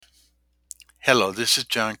Hello, this is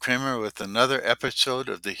John Kramer with another episode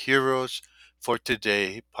of the Heroes for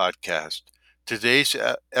Today podcast. Today's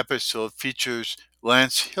episode features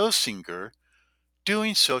Lance Hillsinger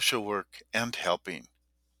doing social work and helping.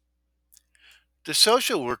 The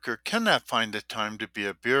social worker cannot find the time to be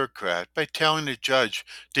a bureaucrat by telling a judge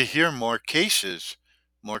to hear more cases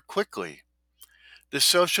more quickly. The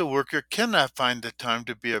social worker cannot find the time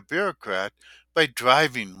to be a bureaucrat by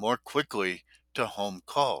driving more quickly to home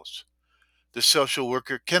calls. The social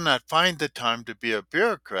worker cannot find the time to be a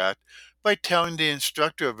bureaucrat by telling the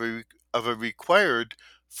instructor of a required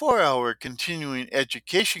 4 hour continuing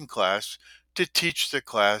education class to teach the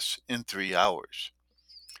class in 3 hours.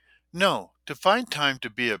 No, to find time to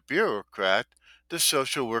be a bureaucrat, the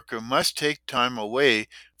social worker must take time away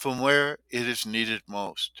from where it is needed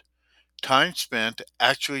most. Time spent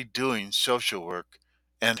actually doing social work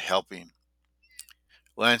and helping.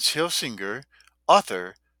 Lance Hillsinger,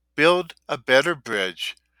 author, Build a Better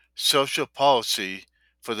Bridge, Social Policy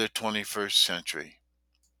for the 21st Century.